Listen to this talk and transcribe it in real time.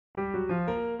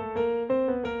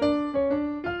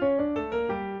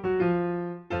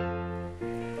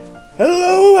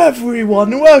Hello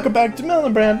everyone, and welcome back to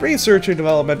Melon Brand Research and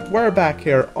Development. We're back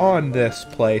here on this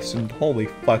place, and holy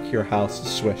fuck, your house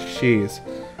is Swiss cheese.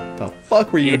 The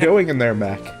fuck were you doing in there,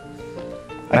 Mac?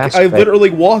 I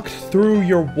literally walked through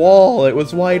your wall. It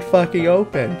was wide fucking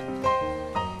open.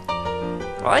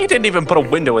 Well, I didn't even put a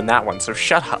window in that one, so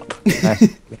shut up.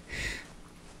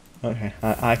 Okay,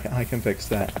 I can fix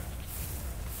that.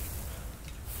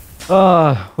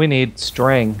 We need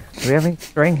string. Do we have any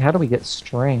string? How do we get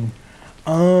string?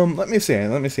 Let me see.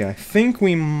 I think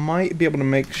we might be able to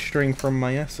make string from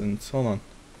my essence. Hold on.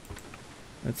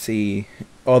 Let's see.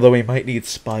 Although we might need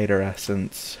spider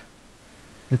essence.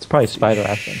 It's probably spider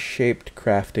essence. Shaped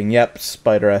crafting. Yep,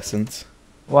 spider essence.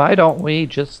 Why don't we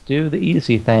just do the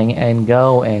easy thing and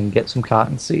go and get some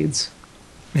cotton seeds?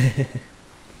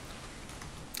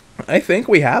 I think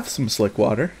we have some slick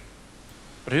water.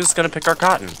 But who's gonna pick our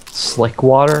cotton? Slick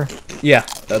water? Yeah,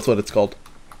 that's what it's called.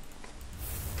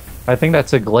 I think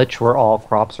that's a glitch where all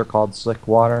crops are called slick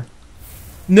water.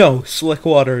 No, slick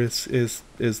water is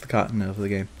the cotton of the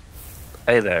game.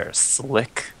 Hey there,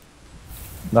 Slick.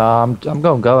 I'm going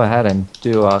to go ahead and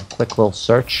do a quick little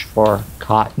search for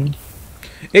cotton.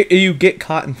 You get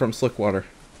cotton from slick water.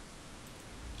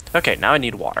 Okay, now I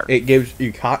need water. It gives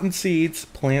you cotton seeds,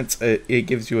 plants. It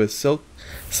gives you a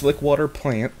slick water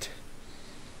plant.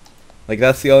 Like,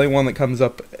 that's the only one that comes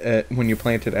up when you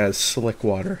plant it as slick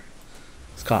water.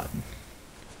 It's cotton.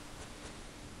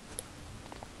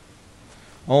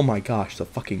 Oh my gosh, the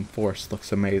fucking forest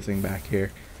looks amazing back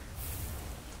here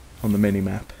on the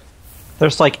mini-map.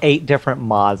 There's like 8 different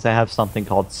mods that have something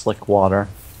called slick water.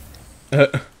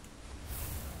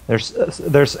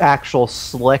 There's actual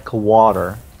slick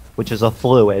water, which is a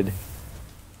fluid.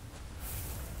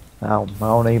 I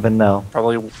don't even know.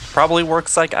 Probably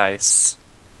works like ice.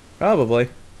 Probably.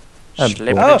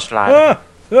 Slip and slide.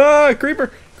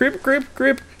 Creeper!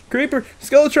 Creeper!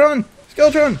 Skeletron!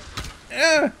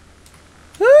 Yeah!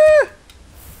 Ah!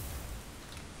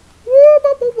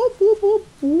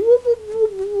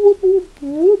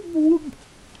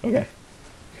 Okay.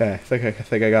 I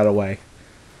think I got away.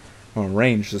 I'm gonna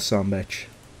range this sumbitch.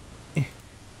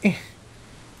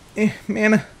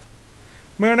 Mana.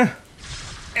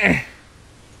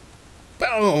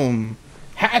 Boom!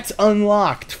 Hat's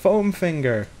unlocked. Foam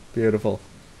finger. Beautiful.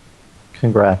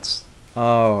 Congrats.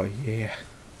 Oh yeah.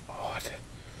 Oh,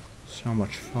 so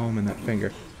much foam in that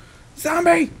finger.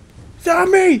 Zombie!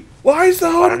 Why is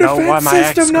the home defense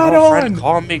system not on?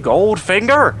 Call me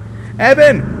Goldfinger.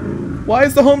 Eben, why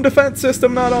is the home defense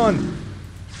system not on?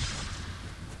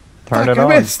 Turn it on.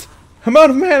 I missed. I'm out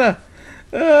of mana.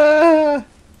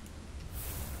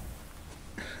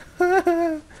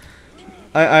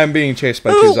 I'm being chased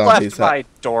by 2 zombies. Who left my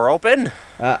door open?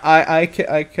 I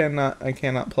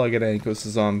cannot plug it in because the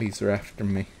zombies are after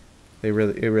me. They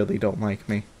really don't like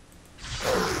me.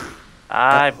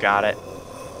 I've got it.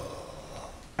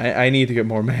 I need to get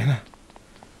more mana.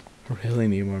 I really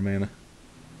need more mana.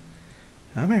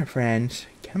 Come here, friends.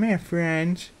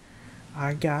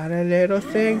 I got a little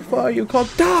thing for you called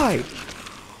die.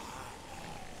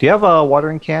 Do you have a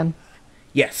watering can?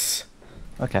 Yes.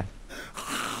 Okay.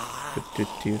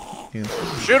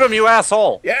 Shoot him, you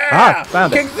asshole! Yeah!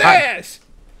 Found Kick it. this!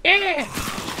 Yeah!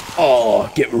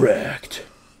 Oh, get wrecked.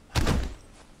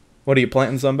 What, are you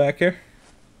planting some back here?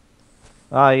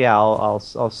 Yeah, I'll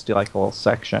steal like a little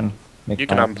section. You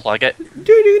can unplug it. Dude,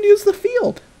 you can use the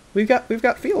field. We've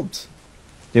got fields.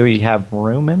 Do we have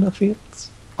room in the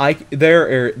fields?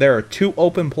 There are 2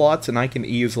 open plots, and I can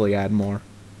easily add more.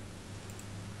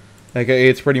 Like,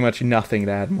 it's pretty much nothing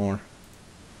to add more.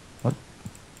 What?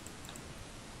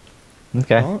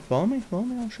 Okay. Follow me.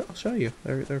 I'll show you.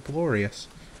 They're glorious.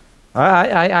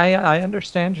 I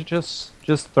understand. You just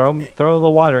throw the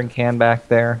watering can back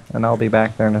there, and I'll be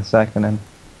back there in a second and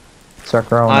start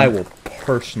growing. I will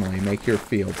personally make your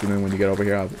fields, and then when you get over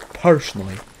here, I will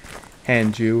personally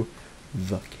hand you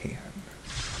the can.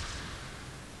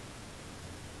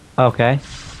 Okay.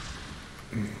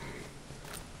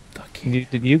 The can.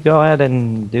 Did you go ahead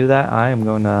and do that? I am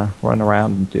going to run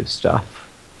around and do stuff.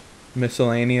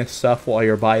 Miscellaneous stuff while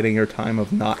you're biding your time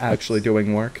of not actually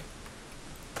doing work.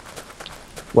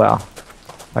 Well,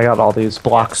 I got all these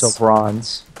blocks of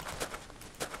bronze.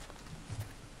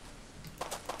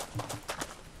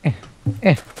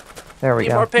 There we Need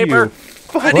go. more paper.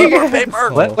 Need more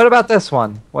paper. What about this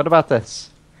one? What about this?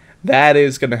 That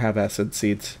is gonna have essence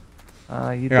seeds.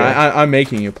 You Here, I'm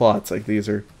making you plots. Like, these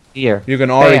are... Here. You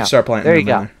can already Bam. start planting There you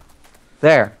them go.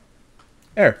 there.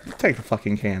 There. Here, take the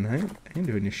fucking can. I ain't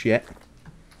doing your shit.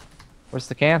 Where's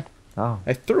the can? Oh.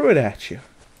 I threw it at you.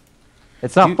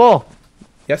 It's not full.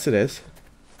 Yes, it is.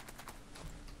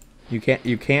 You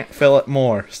can't fill it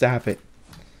more. Stop it.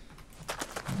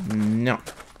 No.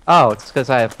 Oh, it's because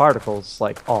I have particles,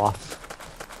 like, off.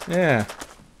 Yeah.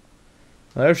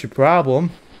 Well, there's your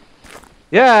problem.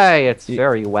 Yay! It's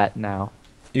very wet now.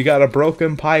 You got a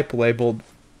broken pipe labeled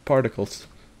particles.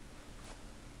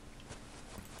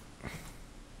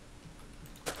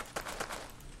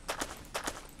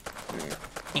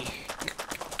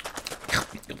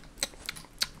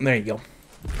 There you go.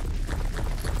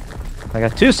 I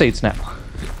got 2 seeds now.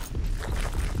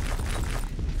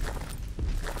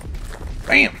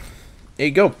 Bam! There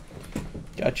you go.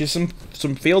 Got you some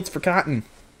fields for cotton.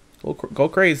 Go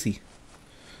crazy.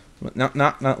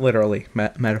 Not literally,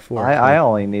 metaphorically. I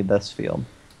only need this field.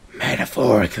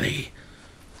 Metaphorically.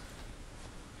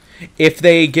 If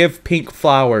they give pink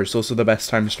flowers, those are the best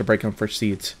times to break them for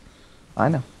seeds. I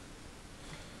know.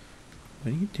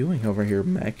 What are you doing over here,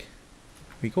 Meg?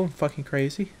 Are you going fucking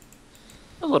crazy?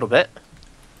 A little bit.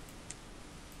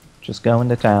 Just going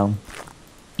to town.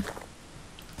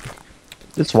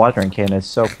 This watering can is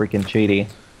so freaking cheaty.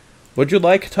 Would you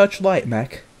like touch light,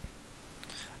 Mac?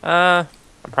 I'm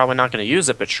probably not going to use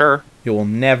it, but sure. You will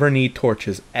never need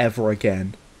torches ever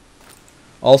again.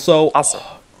 Also,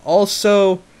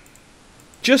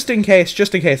 just in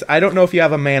case, I don't know if you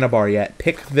have a mana bar yet.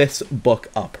 Pick this book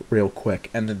up real quick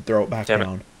and then throw it back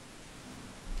down.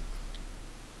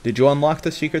 Did you unlock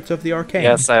the secrets of the arcane?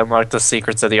 Yes, I unlocked the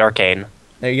secrets of the arcane.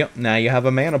 There you go. Now you have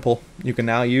a mana pull. You can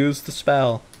now use the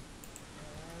spell.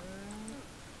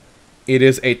 It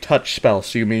is a touch spell,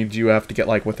 so you means you have to get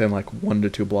like within like 1 to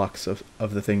 2 blocks of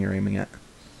the thing you're aiming at.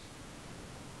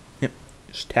 Yep.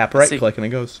 Just tap right click and it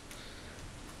goes.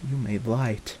 You made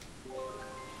light.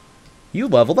 You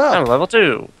leveled up. I'm level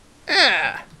 2.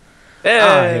 Ah.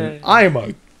 Hey. I'm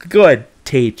a good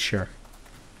teacher.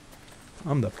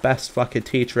 I'm the best fucking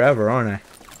teacher ever, aren't I?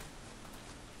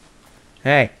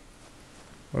 Hey.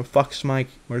 Where's my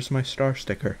star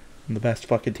sticker? I'm the best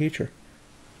fucking teacher.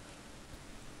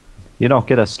 You don't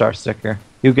get a star sticker.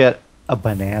 You get a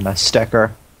banana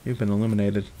sticker. You've been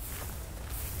illuminated.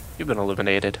 You've been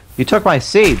illuminated. You took my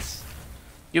seeds.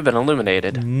 You've been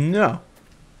illuminated. No.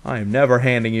 I am never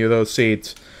handing you those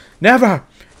seeds. Never!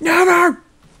 Never!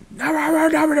 Never, never,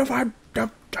 never,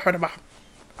 never.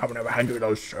 I will never hand you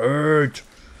those seeds.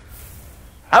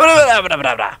 Not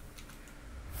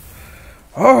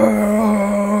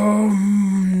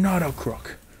a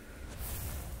crook.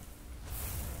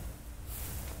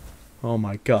 Oh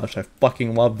my gosh, I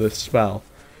fucking love this spell.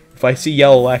 If I see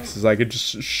yellow X's, I could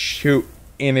just shoot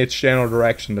in its general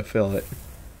direction to fill it.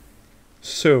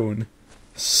 Soon.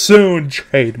 Soon,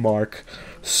 trademark.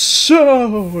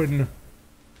 Soon!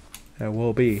 There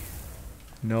will be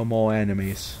no more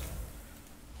enemies.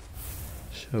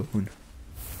 Soon.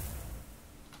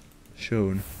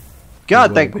 Soon.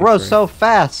 God, they grow so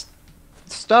fast.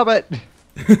 Stop it.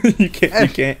 you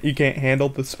can't handle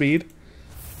the speed?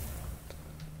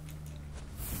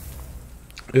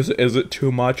 Is it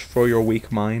too much for your weak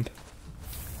mind?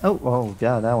 Oh,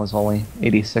 yeah, that was only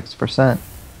 86%.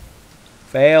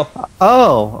 Fail.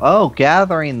 Oh,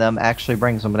 gathering them actually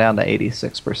brings them down to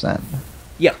 86%.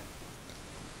 Yeah.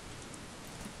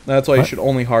 That's why you should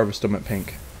only harvest them at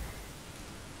pink.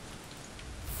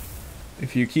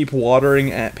 If you keep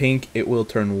watering at pink, it will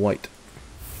turn white.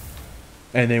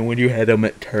 And then when you hit them,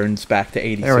 it turns back to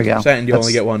 86%, there we go. And you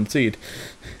only get 1 seed.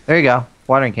 There you go.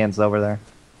 Watering can's over there.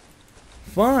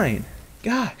 Fine.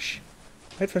 Gosh.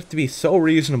 I'd have to be so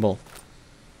reasonable.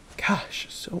 Gosh,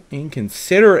 so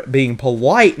inconsiderate being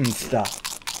polite and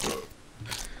stuff.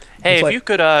 Hey, It's if like, you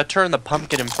could turn the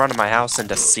pumpkin in front of my house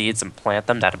into seeds and plant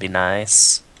them, that'd be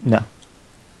nice. No.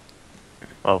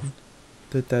 Oh.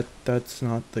 That's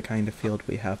not the kind of field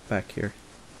we have back here.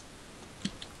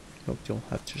 You'll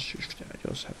have to just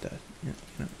have to,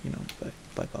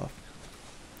 back off.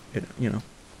 You know.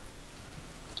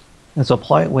 It's a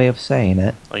polite way of saying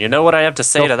it. Well, you know what I have to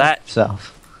say to that?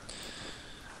 Self.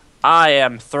 I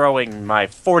am throwing my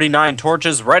 49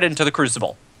 torches right into the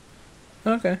crucible.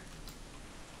 Okay.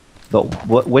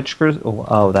 Which crucible?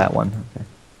 Oh, that one. Okay.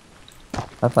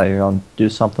 I thought you were going to do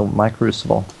something with my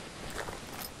crucible.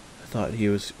 He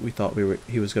was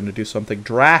going to do something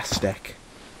drastic.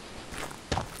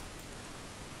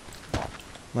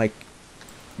 Like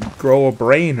grow a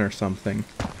brain or something.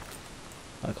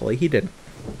 Luckily he didn't.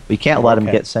 We can't let him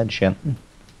get sentient.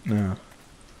 No.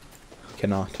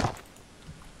 Cannot.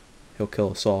 He'll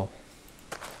kill us all.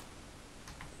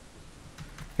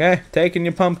 Okay, taking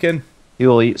your pumpkin. He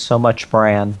will eat so much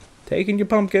bran. Taking your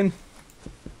pumpkin.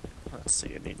 Let's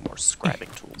see, I need more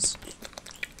scribing tools.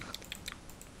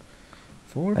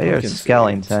 4 Hey, there's pumpkin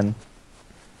skeleton.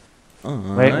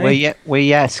 seeds.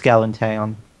 Wait,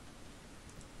 skeleton.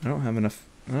 I don't have enough.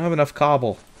 I don't have enough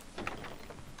cobble.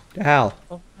 Hal.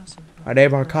 I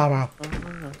need more cobble.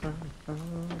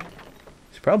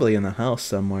 He's probably in the house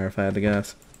somewhere, if I had to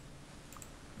guess.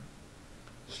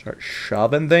 Start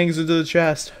shoving things into the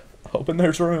chest. Hoping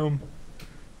there's room.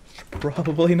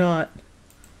 Probably not.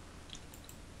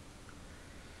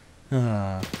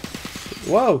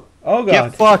 Whoa! Oh god!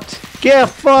 Get fucked! Get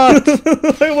fucked!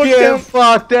 Get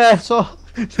fucked, asshole!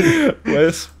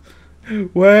 Wisp!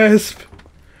 Wisp!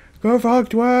 Go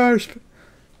fucked, Wisp!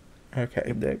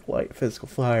 Okay, big light, physical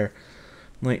fire,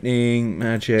 lightning,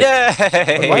 magic. Yay!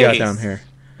 What do we got down here?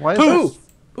 Why is Ooh!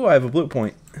 Ooh, I have a blue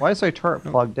point. Why is our turret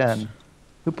plugged in?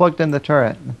 Who plugged in the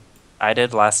turret? I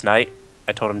did last night.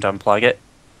 I told him to unplug it.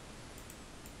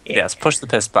 Yes, push the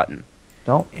piss button.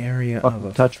 Don't Area fucking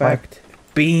of touch my- effect.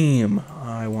 Beam. Oh,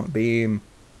 I want beam.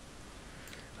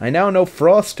 I now know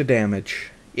frost damage.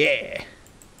 Yeah.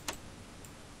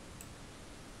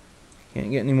 Can't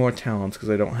get any more talents because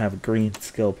I don't have green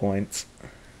skill points.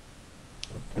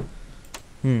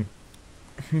 Wizards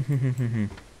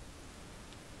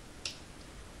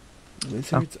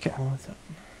Okay. awesome.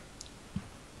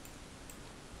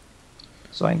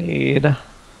 So I need.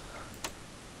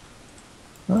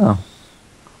 Oh.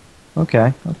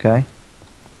 Okay. Okay.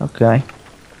 Okay.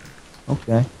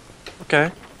 Okay.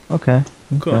 Okay. Okay. Okay.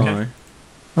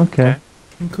 Okay.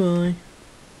 Okay.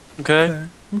 Okay.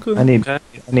 Okay. I need.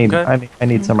 Okay. I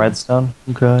need some redstone.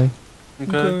 Okay.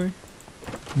 Okay.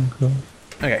 Okay.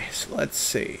 Okay, so let's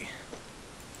see.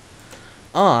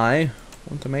 I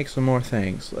want to make some more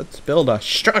things. Let's build a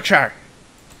structure.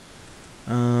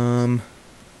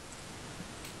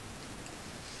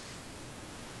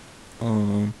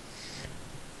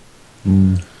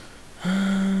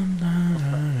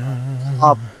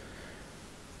 Up.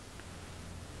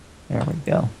 There we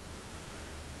go.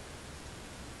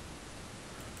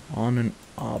 On an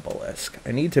obelisk.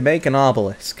 I need to make an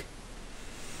obelisk.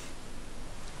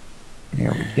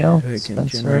 There we go. I can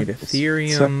generate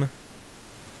Ethereum.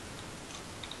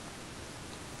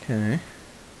 Okay.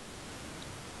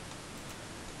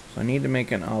 So I need to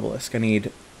make an obelisk. I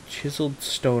need chiseled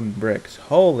stone bricks.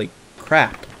 Holy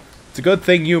crap. It's a good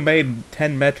thing you made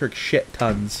 10 metric shit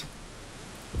tons.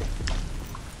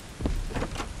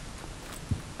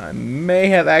 I may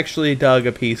have actually dug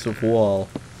a piece of wall.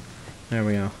 There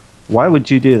we go. Why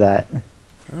would you do that?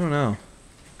 I don't know.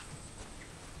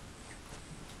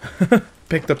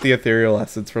 Picked up the ethereal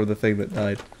essence from the thing that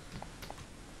died.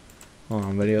 Hold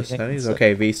on, video settings.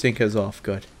 Okay, VSync is off.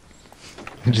 Good.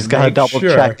 You just gotta Make double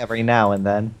sure. check every now and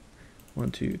then. 1,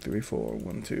 2, 3, 4.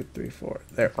 1, 2, 3, 4.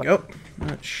 There we go.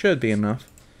 That should be enough.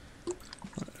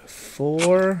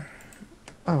 4.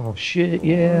 Oh shit!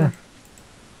 Yeah.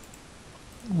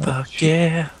 Fuck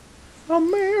yeah.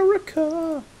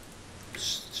 America.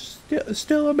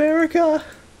 Still America.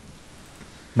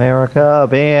 America,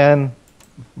 man.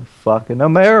 Fucking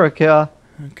America.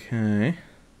 Okay.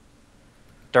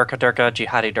 Durka Durka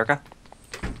Jihadi Durka.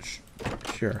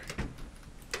 Sure.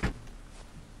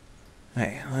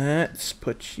 Hey, let's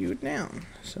put you down.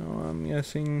 So I'm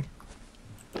guessing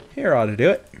here ought to do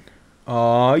it.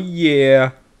 Oh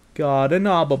yeah, got an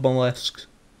obelisk.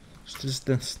 It's just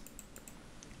this.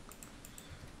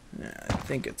 I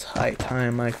think it's high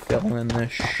time I fill in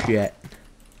this shit.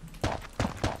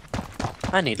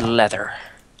 I need leather.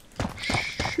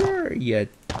 Sure you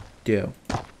do.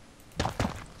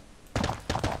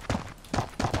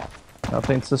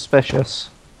 Nothing suspicious.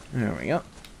 There we go.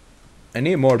 I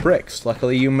need more bricks.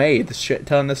 Luckily you made a shit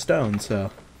ton of stone,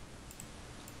 so.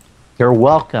 You're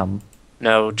welcome.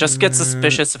 No, just get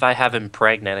suspicious if I have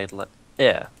impregnated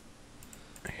yeah.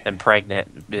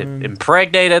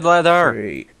 Impregnated leather.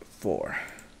 3, 4.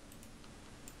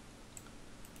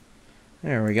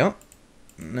 There we go.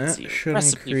 And that see, should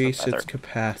recipe for increase leather. its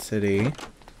capacity.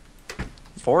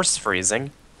 Force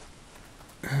freezing.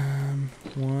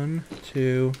 1,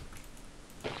 2,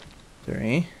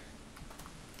 3.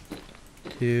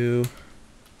 2,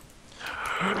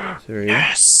 3.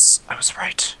 Yes, I was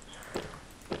right.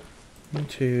 1,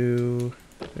 2,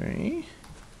 3.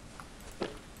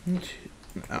 1,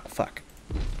 2. Oh, fuck.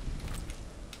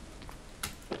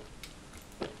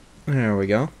 There we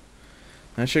go.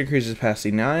 That should increase its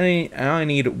capacity. Now I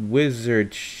need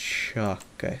wizard chuck,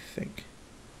 I think.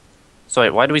 So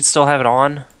wait, why do we still have it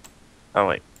on? Oh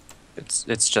wait,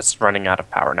 it's just running out of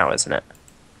power now, isn't it?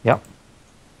 Yep.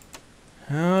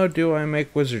 How do I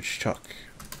make wizard chuck?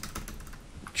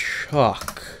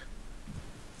 Chuck.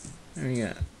 There you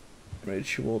go.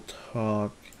 Ritual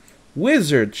talk.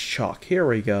 Wizard chuck. Here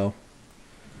we go.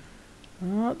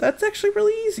 That's actually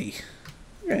really easy.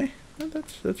 Okay,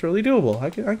 that's really doable. I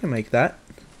can make that.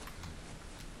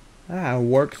 Ah,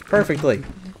 works perfectly.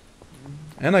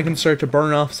 And I can start to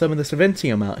burn off some of this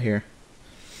Aventium out here.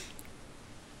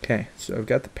 Okay, so I've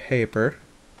got the paper.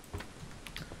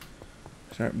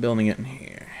 Start building it in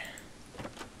here.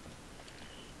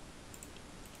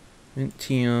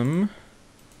 Aventium.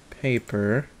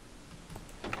 Paper.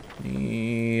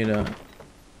 Need a...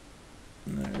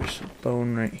 There's a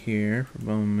bone right here for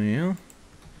bone meal.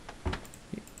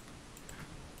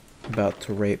 About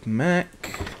to rape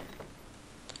Mac.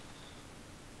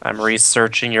 I'm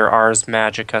researching your Ars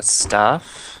Magica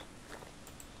stuff.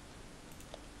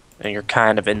 And you're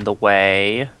kind of in the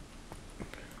way.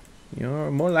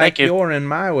 You're more like you. you're in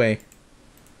my way.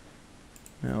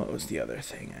 Now, what was the other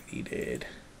thing I needed?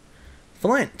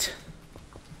 Flint.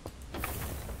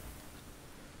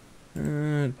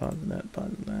 Deposit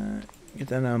that. Get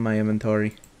that out of my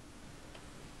inventory.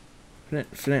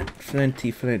 Flint.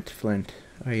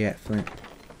 Oh yeah, Flint.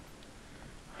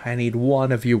 I need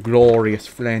one of you glorious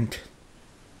Flint.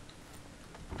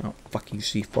 Oh, fucking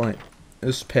see Flint.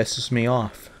 This pisses me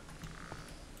off.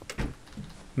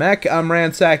 Mac, I'm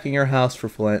ransacking your house for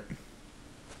Flint.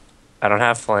 I don't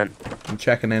have Flint. I'm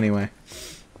checking anyway.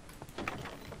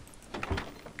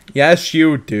 Yes,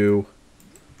 you do.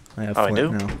 I have Flint I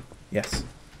do? now. Yes.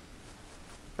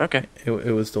 Okay. It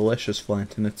was delicious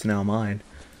Flint, and it's now mine.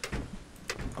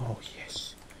 Oh,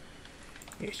 yes.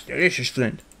 It's delicious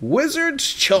Flint.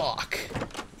 Wizard's Chalk.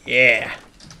 Yeah.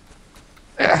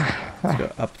 Let's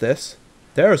go up this.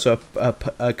 There's a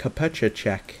Capucha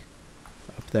check.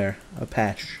 Up there. A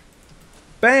patch.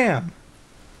 Bam!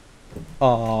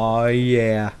 Oh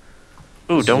yeah.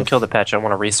 Ooh, don't kill the patch. I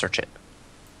want to research it.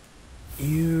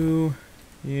 You.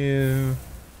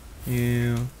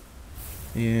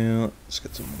 Let's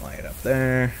get some light up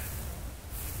there.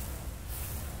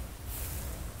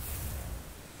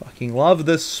 Fucking love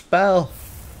this spell.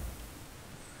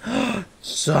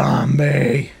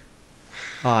 Zombie.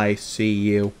 I see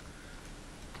you.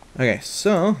 Okay,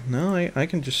 so now I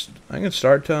can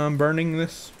start burning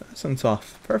this essence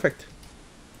off. Perfect.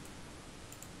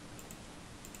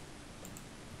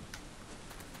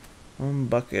 One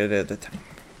bucket at a time.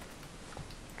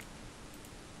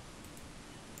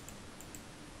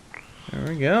 There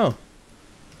we go.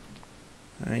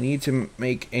 I need to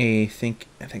make a it's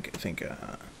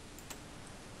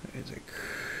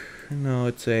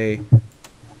a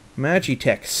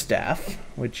Magitech staff,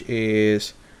 which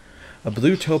is a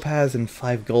blue topaz and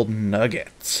 5 golden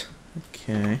nuggets.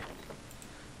 Okay.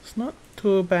 It's not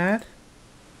too bad.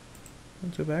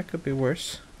 Not too bad. Could be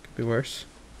worse. Could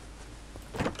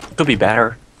be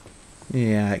better.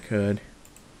 Yeah, it could.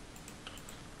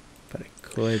 But it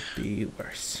could be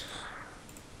worse.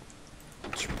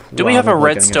 It's Do we have a probably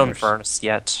gonna get redstone worse. furnace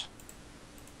yet?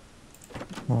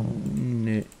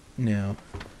 No.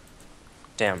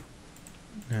 Damn.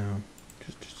 No.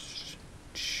 Just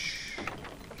shh.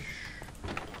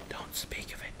 Don't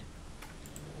speak of it.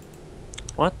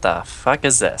 What the fuck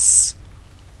is this?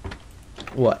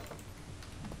 What?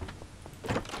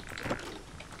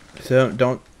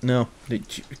 So, no.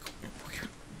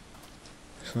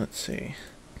 So let's see.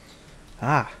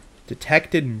 Ah,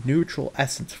 detected neutral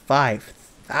essence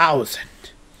 5,000.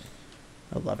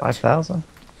 I love it. 5,000?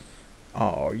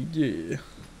 Oh, yeah.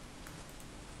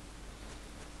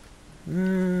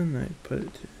 And I put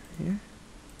it here.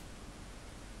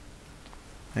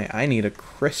 Hey, I need a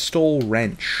crystal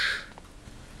wrench.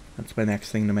 That's my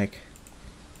next thing to make.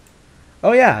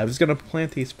 Oh yeah, I was gonna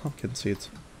plant these pumpkin seeds.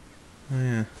 Oh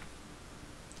yeah.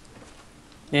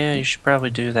 Yeah, you should probably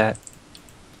do that.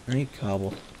 I need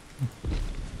cobble.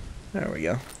 There we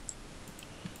go.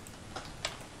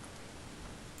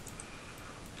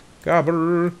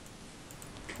 Cobble.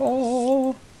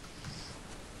 Oh.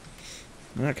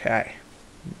 Okay.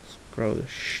 Let's grow the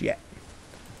shit.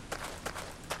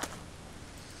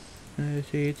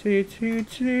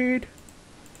 Seed.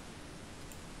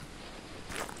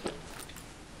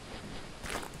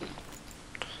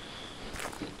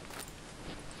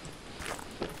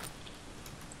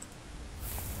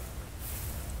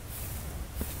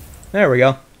 There we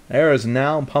go. There is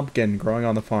now pumpkin growing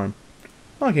on the farm.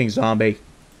 Fucking zombie.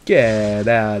 Get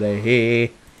out of here.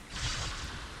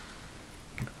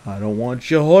 I don't want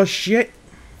your horse shit.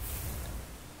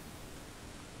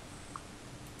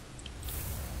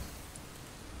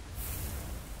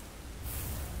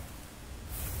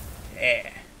 Yeah.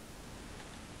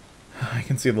 I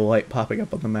can see the light popping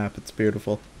up on the map. It's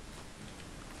beautiful.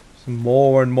 There's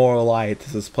more and more light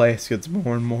as this place gets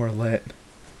more and more lit.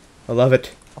 I love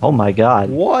it. Oh my god.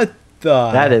 What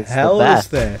the That is the hell is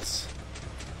best. this?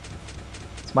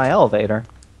 It's my elevator.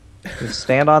 Just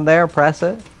stand on there, press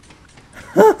it.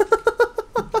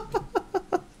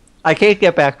 I can't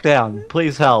get back down.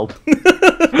 Please help.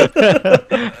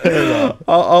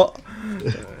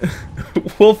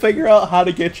 We'll figure out how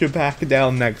to get you back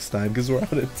down next time, because we're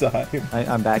out of time.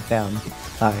 I'm back down.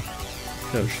 Hi.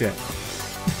 Oh shit.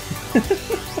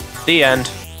 The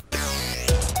end.